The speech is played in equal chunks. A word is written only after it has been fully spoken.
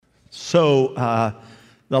So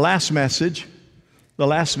the last message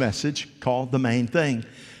called The Main Thing.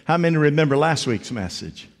 How many remember last week's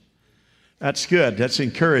message? That's good. That's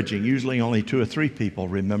encouraging. Usually only 2 or 3 people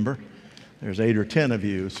remember. There's 8 or 10 of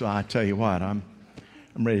you, so I tell you what, I'm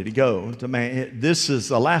ready to go. This is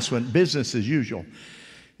the last one, business as usual.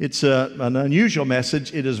 It's an unusual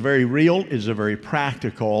message. It is very real. It is very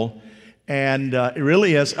practical, and it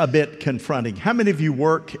really is a bit confronting. How many of you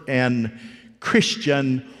work in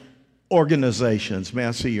Christian organizations? May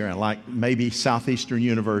I see you're in, like maybe Southeastern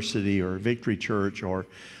University or Victory Church or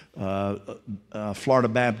Florida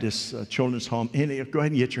Baptist Children's Home. Go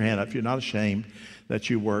ahead and get your hand up if you're not ashamed that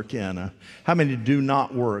you work in. How many do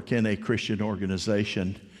not work in a Christian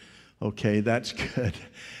organization? Okay, that's good.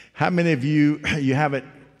 How many of you haven't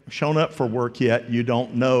shown up for work yet? You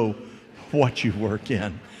don't know what you work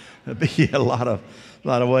in. There'll be a lot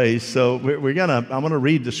of ways. So I'm gonna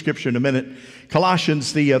read the scripture in a minute.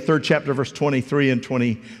 Colossians, the 3rd chapter, verse 23 and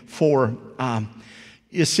 24.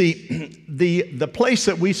 You see, the place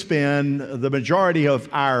that we spend the majority of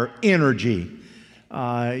our energy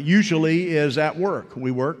usually is at work.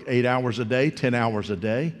 We work 8 hours a day, 10 hours a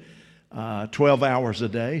day, 12 hours a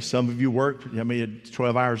day. Some of you work,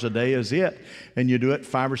 12 hours a day is it, and you do it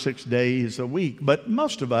 5 or 6 days a week. But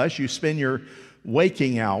most of us, you spend your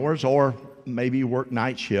waking hours, or maybe you work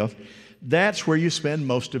night shift. That's where you spend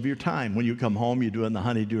most of your time. When you come home, you're doing the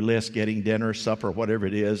honey-do list, getting dinner, supper, whatever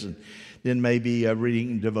it is, and then maybe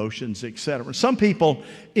reading devotions, etc. Some people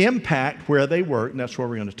impact where they work, and that's what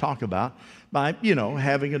we're going to talk about, by,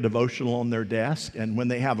 having a devotional on their desk. And when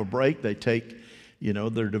they have a break, they take,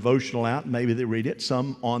 their devotional out. Maybe they read it.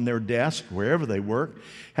 Some on their desk, wherever they work,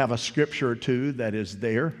 have a scripture or two that is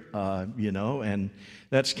there, and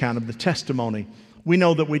that's kind of the testimony. We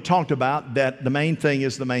know that we talked about that the main thing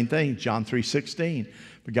is the main thing, John 3:16.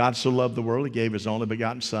 But God so loved the world, He gave His only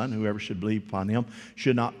begotten Son. Whoever should believe upon Him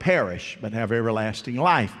should not perish, but have everlasting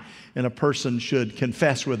life. And a person should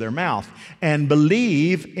confess with their mouth and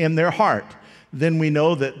believe in their heart. Then we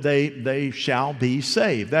know that they shall be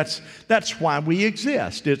saved. That's why we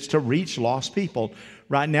exist. It's to reach lost people.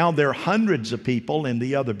 Right now, there are hundreds of people in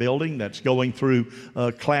the other building that's going through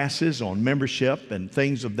classes on membership and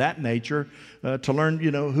things of that nature to learn,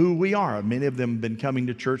 who we are. Many of them have been coming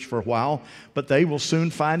to church for a while, but they will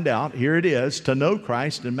soon find out, here it is, to know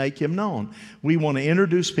Christ and make Him known. We want to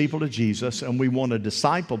introduce people to Jesus, and we want to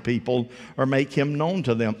disciple people or make Him known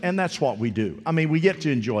to them, and that's what we do. We get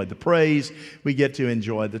to enjoy the praise. We get to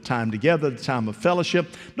enjoy the time together, the time of fellowship.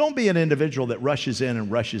 Don't be an individual that rushes in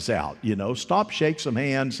and rushes out. Stop, shake some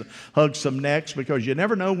hands, hug some necks, because you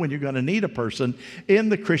never know when you're going to need a person in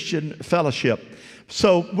the Christian fellowship.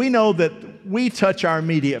 So we know that we touch our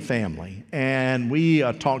immediate family, and we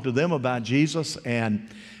talk to them about Jesus, and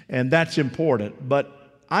that's important. But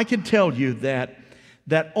I can tell you that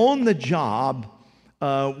on the job,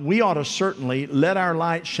 we ought to certainly let our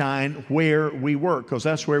light shine where we work, because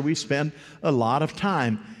that's where we spend a lot of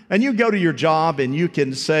time. And you go to your job and you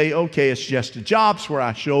can say, okay, it's just a job, it's where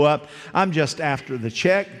I show up. I'm just after the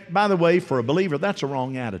check. By the way, for a believer, that's a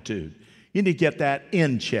wrong attitude. You need to get that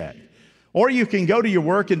in check. Or you can go to your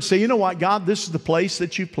work and say, you know what, God, this is the place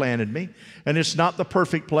that you planted me. And it's not the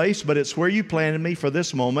perfect place, but it's where you planted me for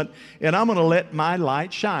this moment. And I'm going to let my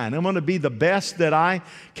light shine. I'm going to be the best that I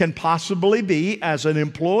can possibly be as an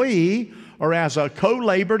employee or as a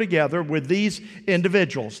co-labor together with these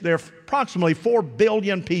individuals. There are approximately 4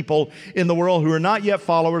 billion people in the world who are not yet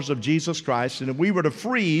followers of Jesus Christ. And if we were to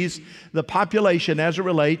freeze the population as it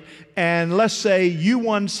relates, and let's say you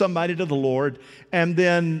won somebody to the Lord, and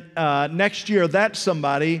then next year that's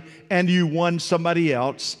somebody, and you won somebody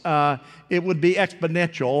else, it would be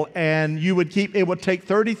exponential, and it would take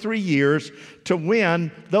 33 years to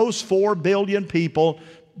win those 4 billion people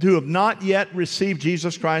who have not yet received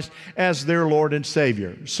Jesus Christ as their Lord and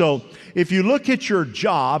Savior. So if you look at your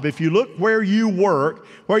job, if you look where you work,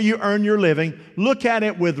 where you earn your living, look at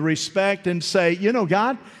it with respect and say,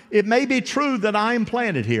 God, it may be true that I am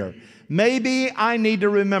planted here. Maybe I need to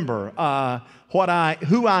remember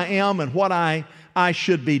who I am and what I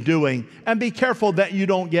should be doing, and be careful that you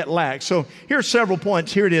don't get lax. So here's several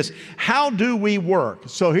points. Here it is. How do we work?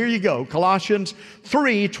 So here you go. Colossians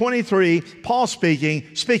 3:23, Paul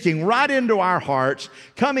speaking right into our hearts,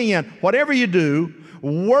 coming in. Whatever you do,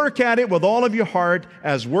 work at it with all of your heart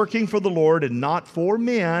as working for the Lord and not for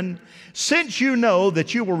men, since you know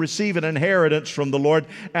that you will receive an inheritance from the Lord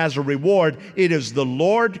as a reward. It is the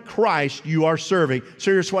Lord Christ you are serving.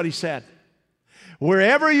 So here's what he said.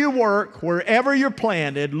 Wherever you work, wherever you're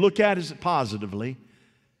planted, look at it positively,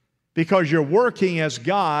 because you're working as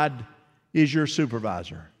God is your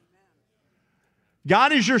supervisor.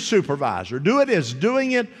 God is your supervisor. Do it as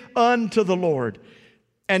doing it unto the Lord.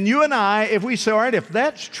 And you and I, if we say, all right, if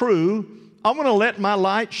that's true, I want to let my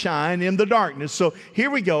light shine in the darkness. So here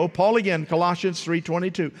we go. Paul again, Colossians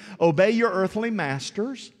 3:22. Obey your earthly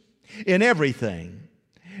masters in everything,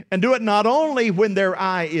 and do it not only when their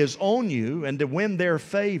eye is on you and to win their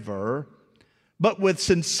favor, but with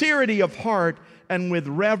sincerity of heart and with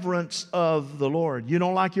reverence of the Lord. You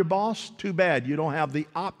don't like your boss? Too bad. You don't have the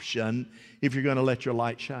option if you're going to let your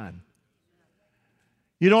light shine.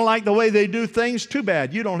 You don't like the way they do things? Too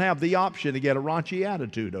bad. You don't have the option to get a raunchy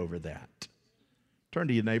attitude over that. Turn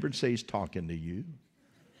to your neighbor and say, he's talking to you.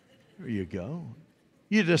 There you go.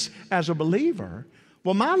 You just, as a believer,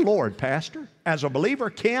 well, my Lord, Pastor, as a believer,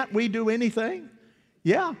 can't we do anything?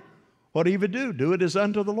 Yeah. What do you do? Do it as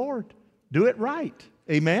unto the Lord. Do it right.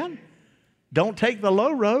 Amen? Don't take the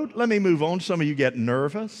low road. Let me move on. Some of you get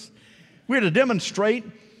nervous. We're to demonstrate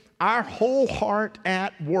our whole heart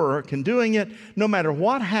at work and doing it no matter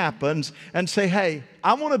what happens and say, hey,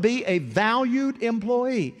 I want to be a valued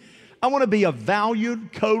employee. I want to be a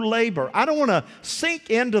valued co-laborer. I don't want to sink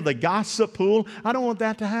into the gossip pool. I don't want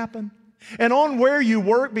that to happen. And on where you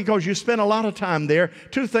work, because you spend a lot of time there,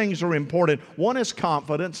 two things are important. One is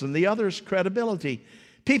confidence and the other is credibility.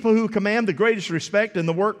 People who command the greatest respect in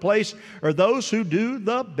the workplace are those who do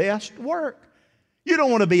the best work. You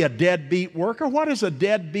don't want to be a deadbeat worker. What is a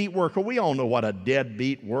deadbeat worker? We all know what a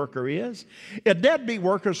deadbeat worker is. A deadbeat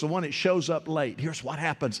worker is the one that shows up late. Here's what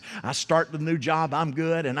happens. I start the new job, I'm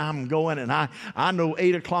good, and I'm going, and I know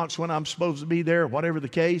 8 o'clock's when I'm supposed to be there, whatever the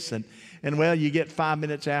case, and well, you get 5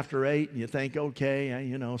 minutes after 8, and you think, okay,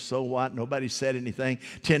 you know, so what? Nobody said anything.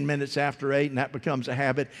 10 minutes after 8, and that becomes a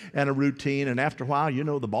habit and a routine. And after a while, you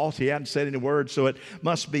know, the boss, he hadn't said any words, so it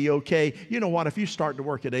must be okay. You know what? If you start to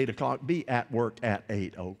work at 8 o'clock, be at work at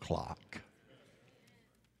 8 o'clock.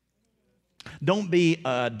 Don't be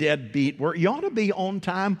a deadbeat worker. You ought to be on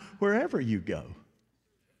time wherever you go.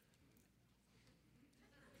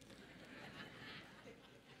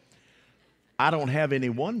 I don't have any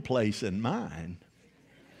one place in mind.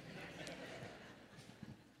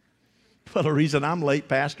 For the reason I'm late,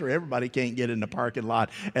 Pastor, everybody can't get in the parking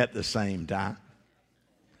lot at the same time.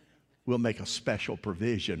 We'll make a special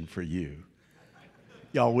provision for you.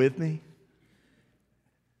 Y'all with me?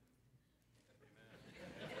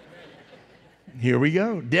 Here we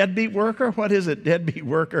go. Deadbeat worker. What is it? Deadbeat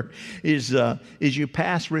worker is you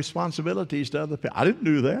pass responsibilities to other people. I didn't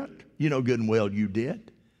do that. You know good and well you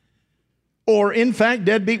did. Or, in fact,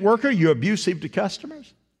 deadbeat worker, you're abusive to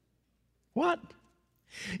customers. What?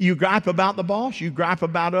 You gripe about the boss. You gripe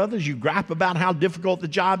about others. You gripe about how difficult the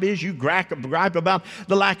job is. You gripe about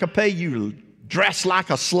the lack of pay. You dress like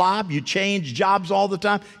a slob. You change jobs all the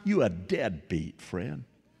time. You a deadbeat, friend.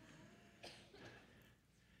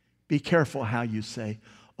 Be careful how you say,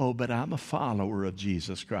 oh, but I'm a follower of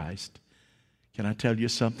Jesus Christ. Can I tell you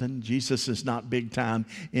something? Jesus is not big time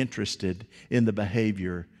interested in the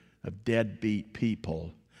behavior of deadbeat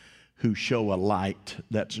people who show a light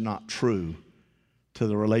that's not true to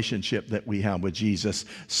the relationship that we have with Jesus.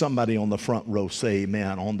 Somebody on the front row say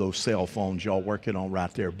amen on those cell phones y'all working on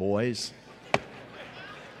right there, boys.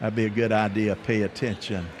 That'd be a good idea. Pay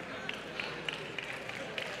attention.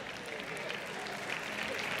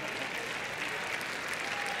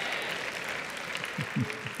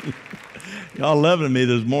 Y'all loving me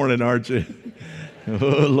this morning, aren't you?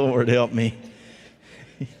 Oh, Lord, help me.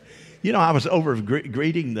 You know, I was over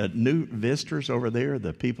greeting the new visitors over there,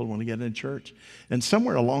 the people when they get in church. And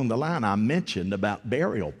somewhere along the line, I mentioned about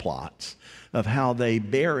burial plots, of how they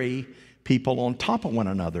bury people on top of one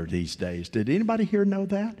another these days. Did anybody here know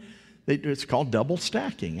that? It's called double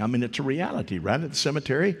stacking. I mean, it's a reality. Right at the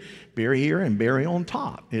cemetery, bury here and bury on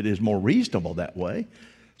top. It is more reasonable that way.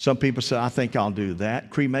 Some people say, I think I'll do that.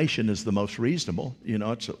 Cremation is the most reasonable. You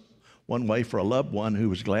know, it's one way for a loved one who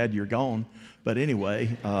was glad you're gone. But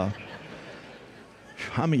anyway,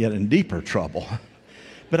 I'm getting in deeper trouble.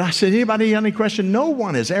 But I said, anybody have any question? No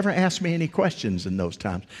one has ever asked me any questions in those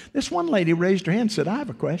times. This one lady raised her hand and said, I have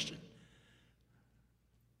a question.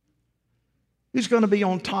 Who's going to be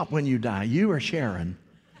on top when you die, you or Sharon?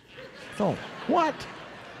 I thought, what?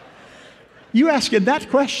 You asking that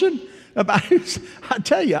question? About who's, I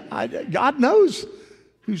tell you, God knows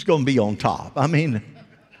who's going to be on top. I mean,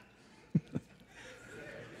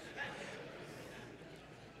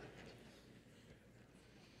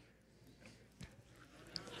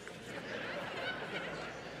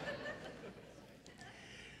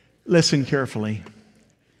 listen carefully.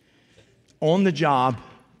 On the job,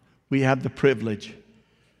 we have the privilege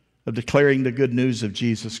of declaring the good news of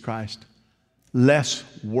Jesus Christ. Let's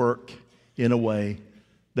work in a way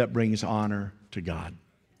that brings honor to God.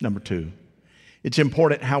 Number two, it's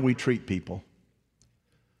important how we treat people.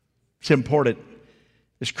 It's important.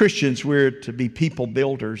 As Christians, we're to be people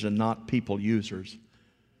builders and not people users.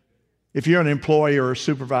 If you're an employee or a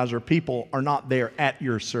supervisor, people are not there at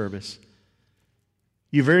your service.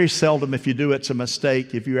 You very seldom, if you do, it's a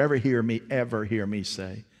mistake. If you ever hear me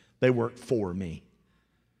say, they work for me.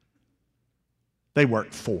 They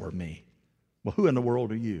work for me. Well, who in the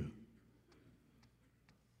world are you?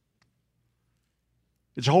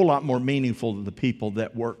 It's a whole lot more meaningful to the people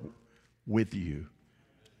that work with you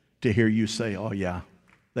to hear you say, oh yeah,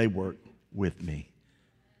 they work with me.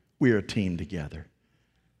 We're a team together.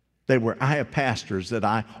 I have pastors that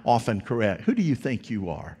I often correct. Who do you think you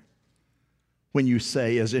are? When you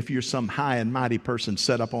say, as if you're some high and mighty person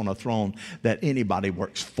set up on a throne, that anybody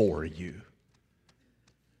works for you.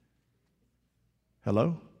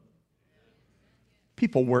 Hello?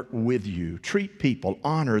 People work with you. Treat people,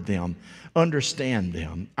 honor them, understand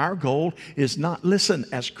them. Our goal is not, listen,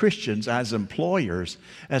 as Christians, as employers,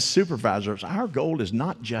 as supervisors, our goal is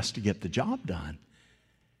not just to get the job done.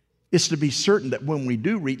 It's to be certain that when we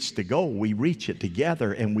do reach the goal, we reach it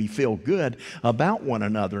together and we feel good about one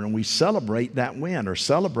another and we celebrate that win or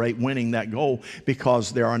celebrate winning that goal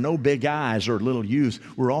because there are no big I's or little U's.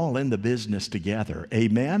 We're all in the business together.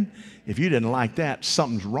 Amen? If you didn't like that,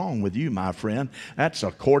 something's wrong with you, my friend. That's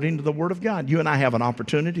according to the Word of God. You and I have an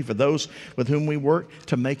opportunity for those with whom we work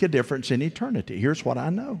to make a difference in eternity. Here's what I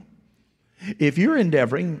know. If you're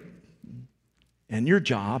endeavoring in your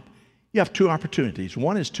job, you have two opportunities.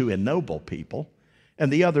 One is to ennoble people,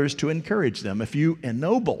 and the other is to encourage them. If you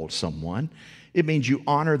ennoble someone, it means you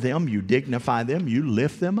honor them, you dignify them, you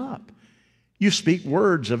lift them up. You speak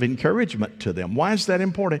words of encouragement to them. Why is that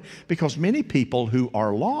important? Because many people who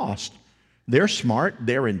are lost, they're smart,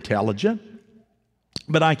 they're intelligent,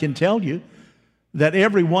 but I can tell you that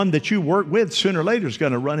everyone that you work with sooner or later is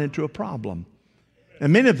going to run into a problem.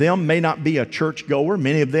 And many of them may not be a churchgoer.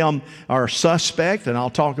 Many of them are suspect, and I'll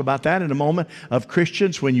talk about that in a moment, of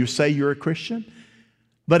Christians when you say you're a Christian.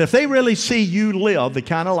 But if they really see you live the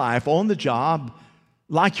kind of life on the job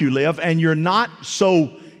like you live, and you're not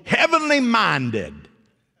so heavenly minded.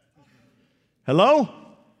 Hello?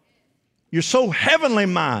 You're so heavenly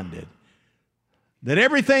minded that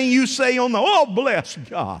everything you say on the, oh, bless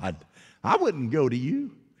God, I wouldn't go to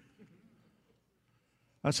you.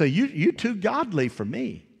 I say, you too godly for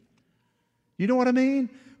me. You know what I mean?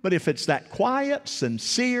 But if it's that quiet,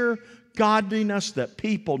 sincere godliness that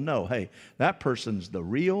people know, hey, that person's the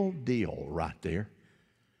real deal right there.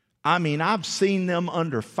 I mean, I've seen them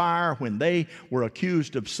under fire when they were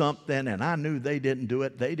accused of something and I knew they didn't do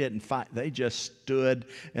it. They didn't fight. They just stood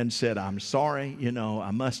and said, I'm sorry,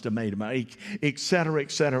 I must have made a mistake, et cetera,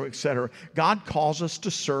 et cetera, et cetera. God calls us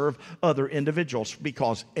to serve other individuals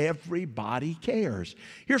because everybody cares.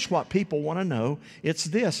 Here's what people want to know. It's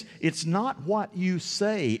this. It's not what you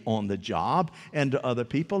say on the job and to other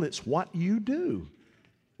people. It's what you do.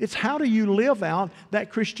 It's how do you live out that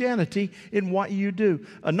Christianity in what you do.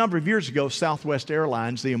 A number of years ago, Southwest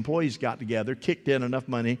Airlines, the employees got together, kicked in enough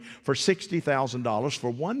money for $60,000 for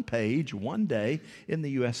one page, one day in the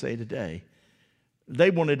USA Today. They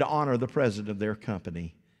wanted to honor the president of their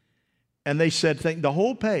company. And they said the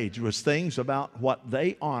whole page was things about what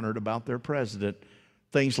they honored about their president.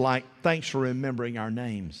 Things like, thanks for remembering our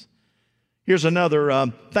names. Here's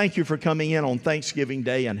another, thank you for coming in on Thanksgiving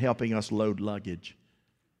Day and helping us load luggage.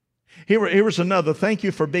 Here was another, thank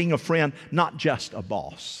you for being a friend, not just a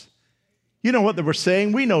boss. You know what they were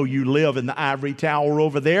saying? We know you live in the ivory tower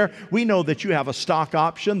over there. We know that you have a stock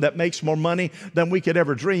option that makes more money than we could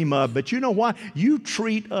ever dream of. But you know what? You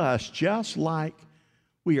treat us just like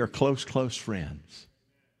we are close friends.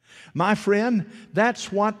 My friend,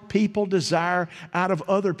 that's what people desire out of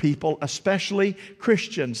other people, especially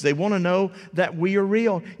Christians. They want to know that we are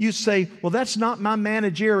real. You say, well, that's not my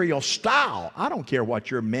managerial style. I don't care what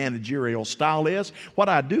your managerial style is. What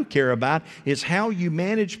I do care about is how you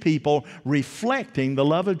manage people reflecting the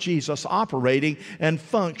love of Jesus operating and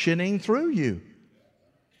functioning through you.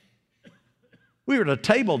 We were at a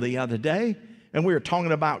table the other day, and we were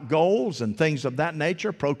talking about goals and things of that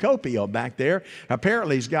nature. Procopio back there,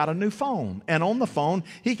 apparently he's got a new phone. And on the phone,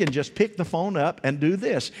 he can just pick the phone up and do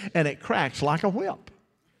this. And it cracks like a whip.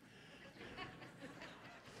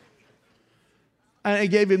 And it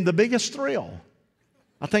gave him the biggest thrill.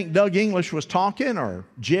 I think Doug English was talking, or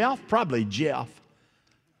Jeff, probably Jeff,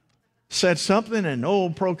 said something, and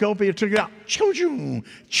old Procopio took it out. Choo-choo,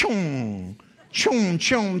 choo, choo,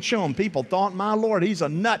 choo, choo. People thought, my Lord, he's a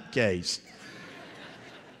nutcase.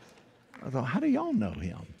 I thought, how do y'all know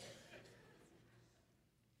him?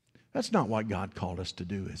 That's not what God called us to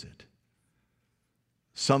do, is it?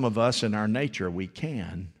 Some of us in our nature, we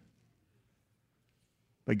can.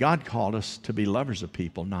 But God called us to be lovers of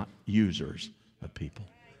people, not users of people.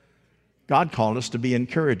 God called us to be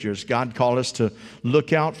encouragers. God called us to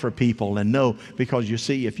look out for people and know, because you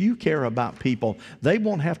see, if you care about people, they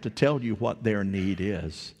won't have to tell you what their need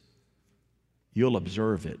is. You'll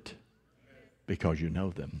observe it because you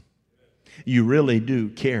know them. You really do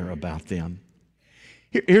care about them.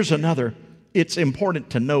 Here's another. It's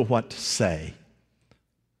important to know what to say.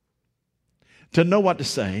 To know what to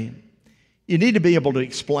say, you need to be able to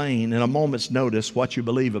explain in a moment's notice what you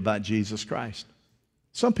believe about Jesus Christ.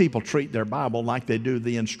 Some people treat their Bible like they do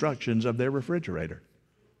the instructions of their refrigerator.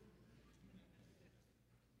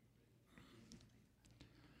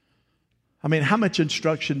 I mean, how much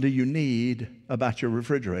instruction do you need about your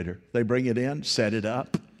refrigerator? They bring it in, set it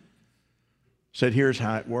up, said, here's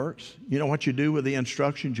how it works. You know what you do with the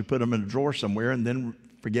instructions? You put them in a drawer somewhere and then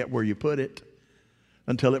forget where you put it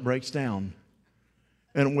until it breaks down.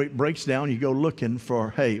 And when it breaks down, you go looking for,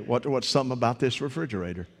 hey, what's something about this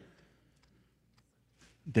refrigerator?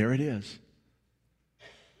 There it is.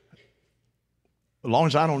 As long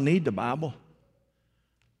as I don't need the Bible,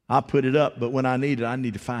 I put it up, but when I need it, I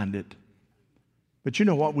need to find it. But you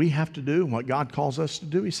know what we have to do, what God calls us to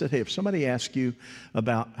do? He said, hey, if somebody asks you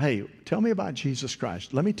about, hey, tell me about Jesus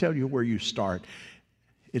Christ, let me tell you where you start.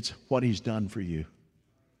 It's what He's done for you.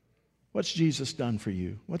 What's Jesus done for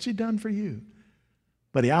you? What's He done for you?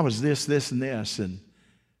 Buddy, I was this, and this, and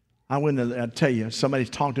I wouldn't, I'd tell you, somebody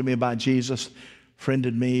talked to me about Jesus,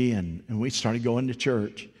 friended me, and we started going to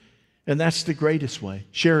church. And that's the greatest way.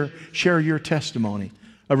 Share your testimony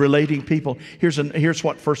of relating people. Here's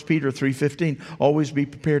what 1 Peter 3:15, always be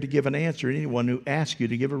prepared to give an answer to anyone who asks you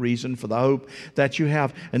to give a reason for the hope that you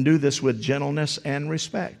have, and do this with gentleness and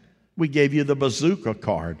respect. We gave you the bazooka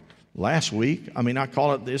card last week. I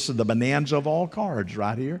call it, this is the bonanza of all cards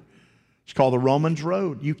right here. It's called the Romans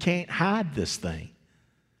Road. You can't hide this thing.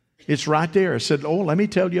 It's right there. It said, oh, let me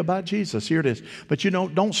tell you about Jesus. Here it is. But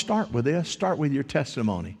don't start with this. Start with your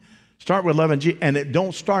testimony. Start with loving Jesus. And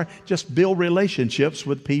don't start, just build relationships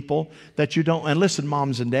with people that you don't. And listen,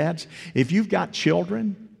 moms and dads, if you've got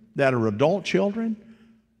children that are adult children,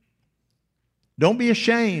 don't be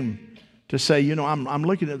ashamed to say, I'm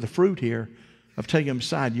looking at the fruit here of taking them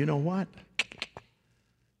aside. You know what?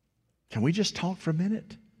 Can we just talk for a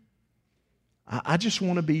minute? I just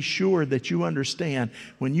want to be sure that you understand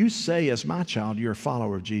when you say, as my child, you're a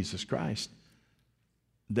follower of Jesus Christ,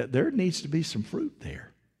 that there needs to be some fruit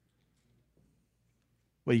there.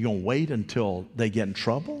 Well, you going to wait until they get in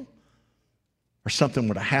trouble? Or something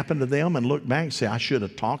would have happened to them and look back and say, I should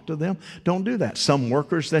have talked to them? Don't do that. Some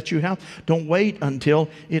workers that you have, don't wait until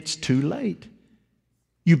it's too late.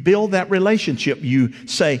 You build that relationship. You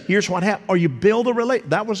say, here's what happened. Or you build a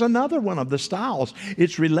relationship. That was another one of the styles.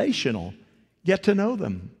 It's relational. Get to know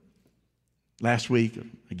them. Last week,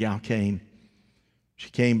 a gal came.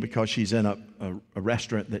 She came because she's in a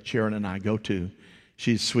restaurant that Sharon and I go to.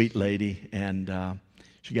 She's a sweet lady, and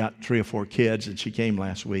she got 3 or 4 kids, and she came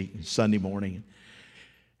last week, Sunday morning.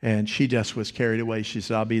 And she just was carried away. She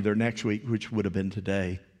said, I'll be there next week, which would have been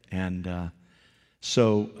today. And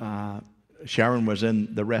so Sharon was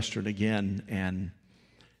in the restaurant again, and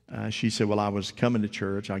she said, well, I was coming to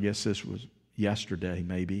church. I guess this was yesterday,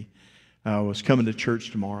 maybe. I was coming to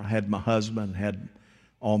church tomorrow. I had my husband, had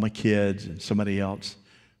all my kids, and somebody else.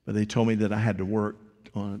 But they told me that I had to work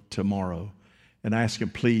on tomorrow. And I asked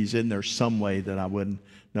him, please, isn't there some way that I wouldn't?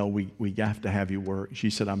 No, we have to have you work.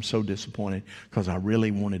 She said, I'm so disappointed because I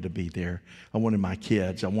really wanted to be there. I wanted my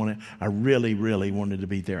kids. I really, really wanted to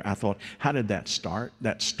be there. I thought, how did that start?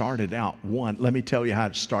 That started out, let me tell you how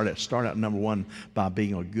it started. It started out, number one, by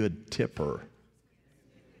being a good tipper.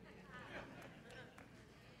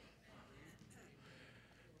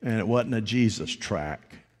 And it wasn't a Jesus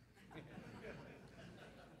track.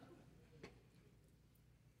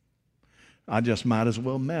 I just might as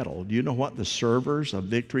well meddle. Do you know what the servers of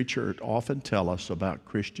Victory Church often tell us about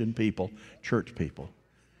Christian people, church people?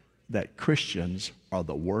 That Christians are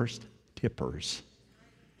the worst tippers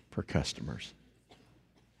for customers.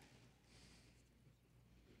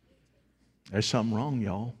 There's something wrong,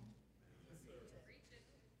 y'all.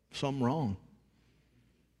 Something wrong.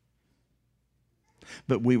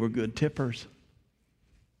 But we were good tippers.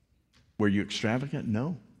 Were you extravagant?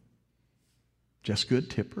 No. Just good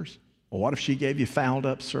tippers. Well, what if she gave you fouled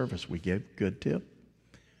up service? We gave good tip.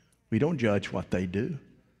 We don't judge what they do.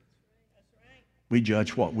 We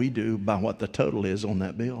judge what we do by what the total is on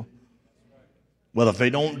that bill. Well, if they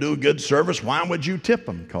don't do good service, why would you tip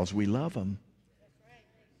them? Because we love them.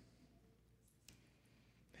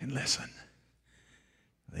 And listen,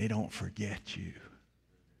 they don't forget you.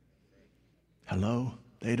 Hello?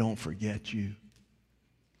 They don't forget you.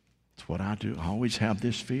 That's what I do. I always have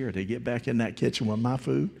this fear. They get back in that kitchen with my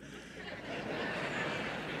food.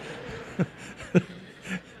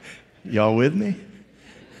 Y'all with me?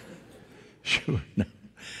 Sure, no.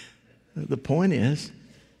 The point is,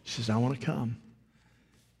 she says, I want to come.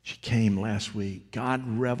 She came last week. God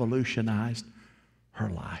revolutionized her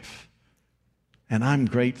life. And I'm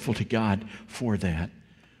grateful to God for that.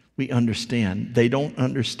 We understand. They don't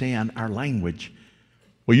understand our language.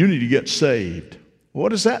 Well, you need to get saved. What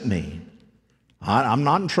does that mean? I'm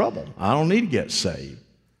not in trouble. I don't need to get saved.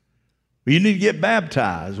 Well, you need to get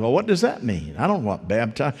baptized. Well, what does that mean? I don't want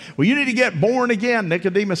baptized. Well, you need to get born again.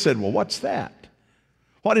 Nicodemus said, well, what's that?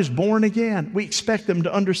 What is born again? We expect them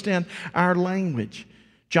to understand our language.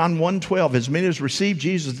 John 1:12, as many as received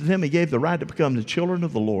Jesus, to them he gave the right to become the children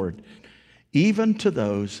of the Lord, even to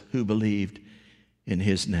those who believed in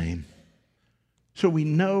his name. So we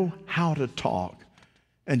know how to talk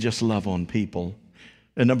and just love on people.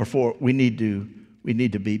 And number 4, we need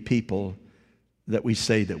to be people that we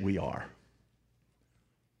say that we are.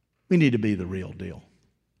 We need to be the real deal.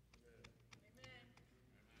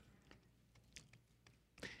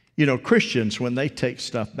 You know, Christians, when they take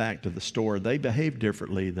stuff back to the store, they behave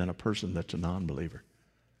differently than a person that's a non-believer.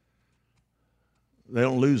 They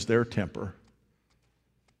don't lose their temper.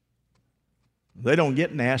 They don't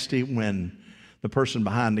get nasty when the person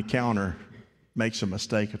behind the counter makes a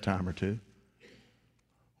mistake a time or two.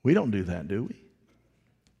 We don't do that, do we?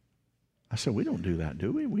 I said, we don't do that,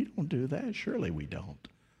 do we? We don't do that. Surely we don't.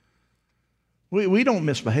 We don't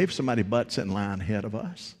misbehave if somebody butts in line ahead of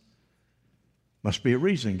us. Must be a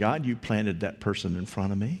reason. God, you planted that person in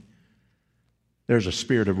front of me. There's a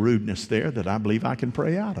spirit of rudeness there that I believe I can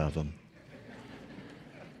pray out of them.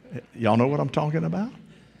 Y'all know what I'm talking about?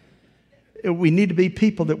 We need to be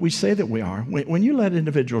people that we say that we are. When you let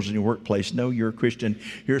individuals in your workplace know you're a Christian,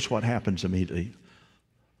 here's what happens immediately.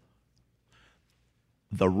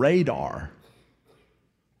 The radar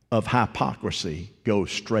of hypocrisy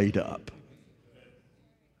goes straight up.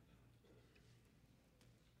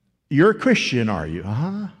 You're a Christian, are you?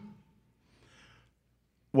 Uh-huh.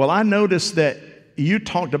 Well, I noticed that you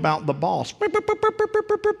talked about the boss.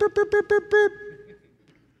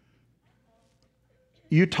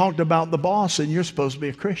 You talked about the boss and you're supposed to be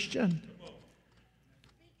a Christian.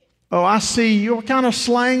 Oh, I see you. What kind of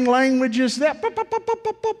slang language is that? What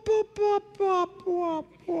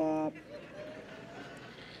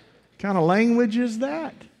kind of language is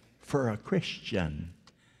that for a Christian?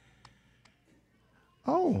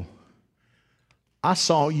 Oh, I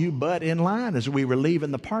saw you butt in line as we were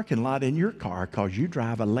leaving the parking lot in your car because you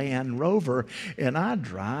drive a Land Rover and I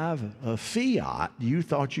drive a Fiat. You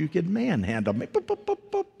thought you could manhandle me.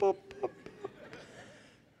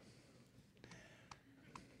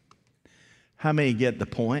 How many get the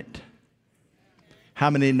point?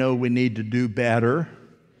 How many know we need to do better?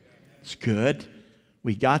 It's good.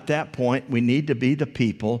 We got that point. We need to be the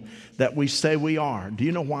people that we say we are. Do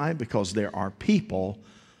you know why? Because there are people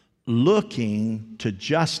looking to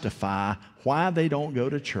justify why they don't go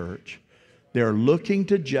to church. They're looking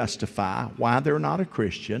to justify why they're not a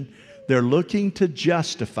Christian. They're looking to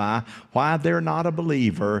justify why they're not a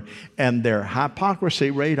believer, and their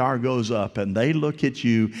hypocrisy radar goes up, and they look at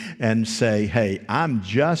you and say, hey, I'm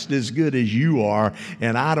just as good as you are,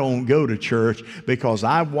 and I don't go to church because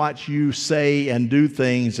I watch you say and do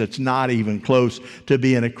things that's not even close to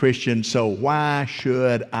being a Christian, so why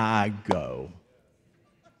should I go?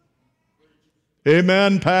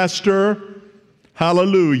 Amen, Pastor.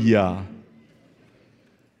 Hallelujah.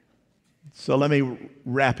 So let me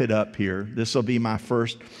wrap it up here. This will be my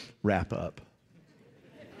first wrap up.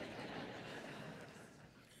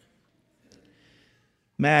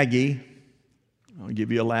 Maggie, I'll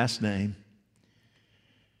give you a last name.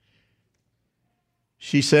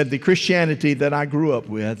 She said the Christianity that I grew up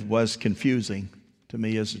with was confusing to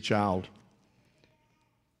me as a child.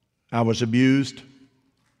 I was abused.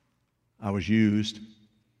 I was used.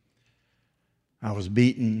 I was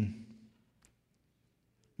beaten,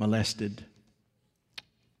 molested.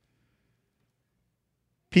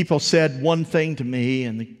 People said one thing to me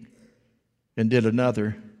and did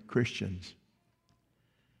another, Christians.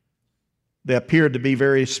 They appeared to be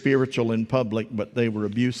very spiritual in public, but they were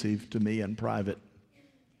abusive to me in private.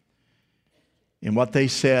 And what they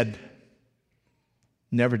said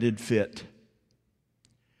never did fit.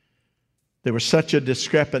 There was such a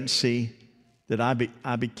discrepancy that I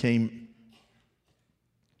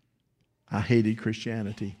hated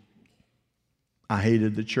Christianity. I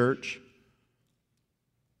hated the church.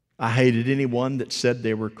 I hated anyone that said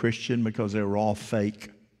they were Christian because they were all fake.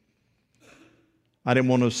 I didn't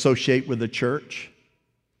want to associate with the church.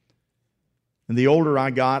 And the older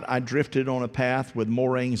I got, I drifted on a path with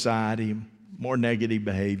more anxiety, more negative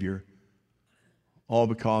behavior, all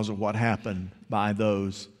because of what happened by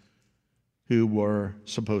those who were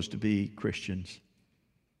supposed to be Christians.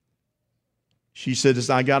 She said, as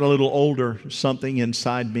I got a little older, something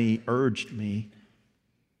inside me urged me,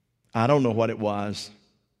 I don't know what it was,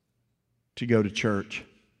 to go to church.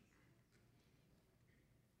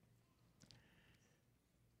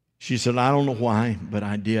 She said, I don't know why, but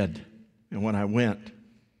I did. And when I went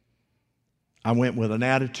with an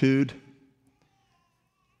attitude,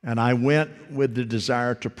 and I went with the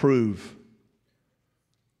desire to prove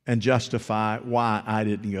and justify why I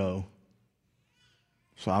didn't go.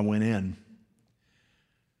 So I went in.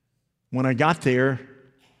 When I got there,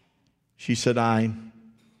 she said, I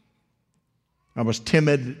was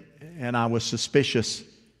timid and I was suspicious.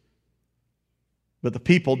 But the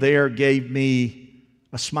people there gave me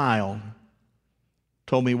a smile,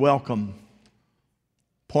 told me welcome,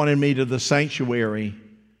 pointed me to the sanctuary,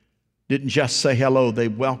 didn't just say hello, they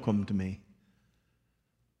welcomed me.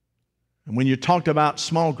 And when you talked about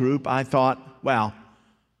small group, I thought, wow,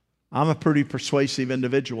 I'm a pretty persuasive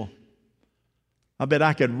individual. I bet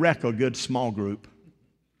I could wreck a good small group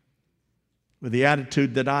with the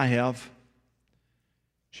attitude that I have.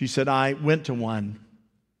 She said, I went to one.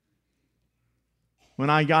 When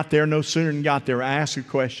I got there, no sooner than got there, I asked a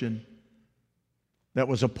question that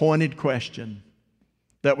was a pointed question,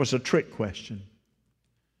 that was a trick question.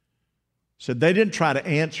 Said they didn't try to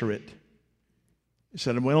answer it. He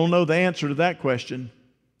said, we don't know the answer to that question,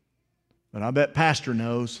 but I bet Pastor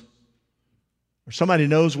knows. Or somebody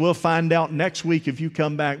knows. We'll find out next week. If you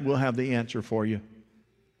come back, we'll have the answer for you.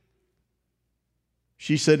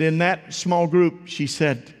 She said, in that small group, she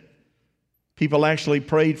said, people actually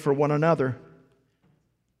prayed for one another.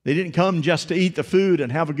 They didn't come just to eat the food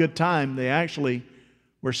and have a good time. They actually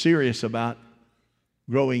were serious about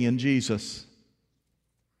growing in Jesus.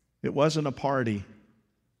 It wasn't a party.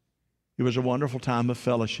 It was a wonderful time of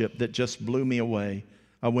fellowship that just blew me away.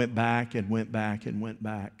 I went back and went back and went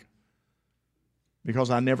back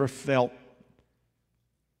because I never felt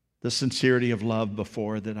the sincerity of love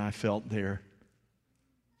before that I felt there.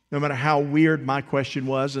 No matter how weird my question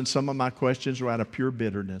was, and some of my questions were out of pure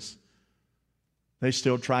bitterness, they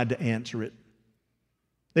still tried to answer it.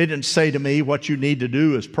 They didn't say to me, what you need to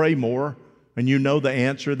do is pray more, and you know the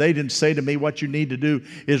answer. They didn't say to me, what you need to do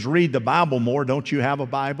is read the Bible more. Don't you have a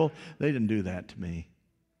Bible? They didn't do that to me.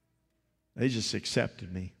 They just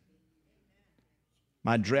accepted me.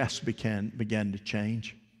 My dress began to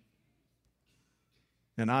change.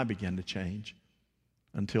 And I began to change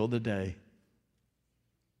until the day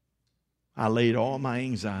I laid all my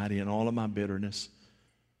anxiety and all of my bitterness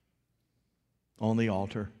on the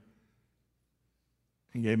altar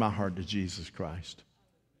and gave my heart to Jesus Christ.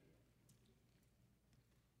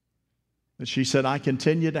 And she said, I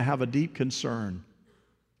continue to have a deep concern.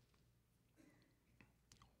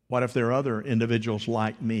 What if there are other individuals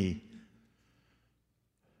like me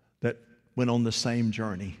that went on the same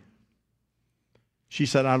journey? She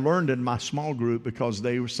said, I learned in my small group because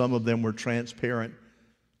some of them were transparent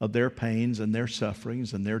of their pains and their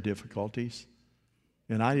sufferings and their difficulties.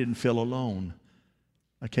 And I didn't feel alone.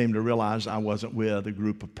 I came to realize I wasn't with a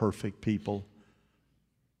group of perfect people.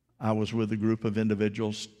 I was with a group of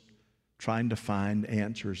individuals trying to find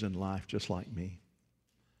answers in life just like me.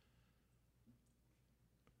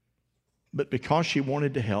 But because she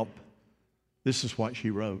wanted to help, this is what she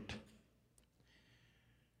wrote.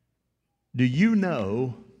 Do you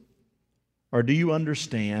know or do you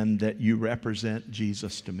understand that you represent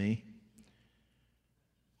Jesus to me?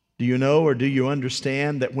 Do you know or do you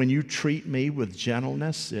understand that when you treat me with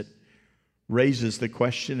gentleness, it raises the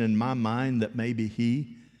question in my mind that maybe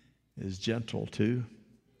He is gentle too?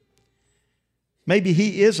 Maybe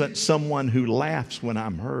He isn't someone who laughs when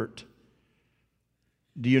I'm hurt.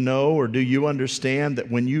 Do you know or do you understand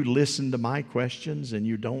that when you listen to my questions and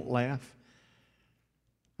you don't laugh,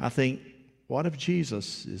 I think, what if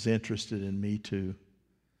Jesus is interested in me too?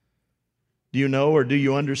 Do you know or do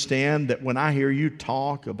you understand that when I hear you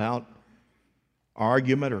talk about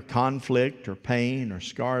argument or conflict or pain or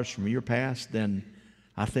scars from your past, then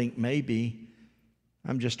I think maybe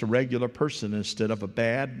I'm just a regular person instead of a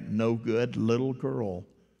bad, no good little girl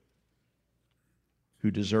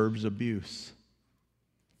who deserves abuse.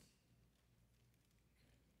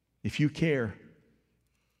 If you care,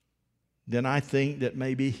 then I think that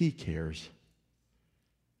maybe He cares.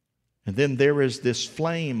 And then there is this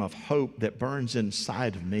flame of hope that burns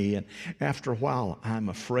inside of me, and after a while I'm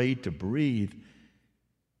afraid to breathe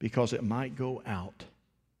because it might go out.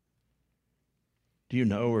 Do you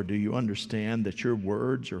know or do you understand that your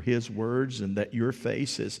words are His words and that your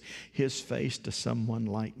face is His face to someone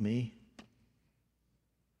like me?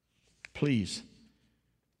 Please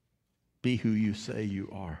be who you say you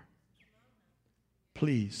are.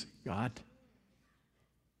 Please, God,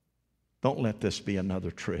 don't let this be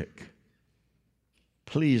another trick.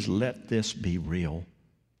 Please let this be real.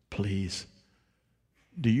 Please.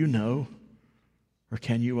 Do you know or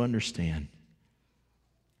can you understand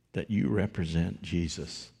that you represent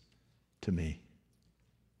Jesus to me?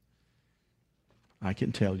 I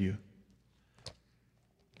can tell you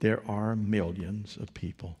there are millions of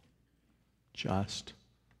people just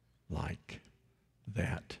like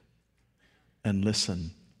that. And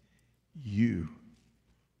listen, you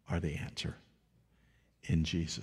are the answer in Jesus'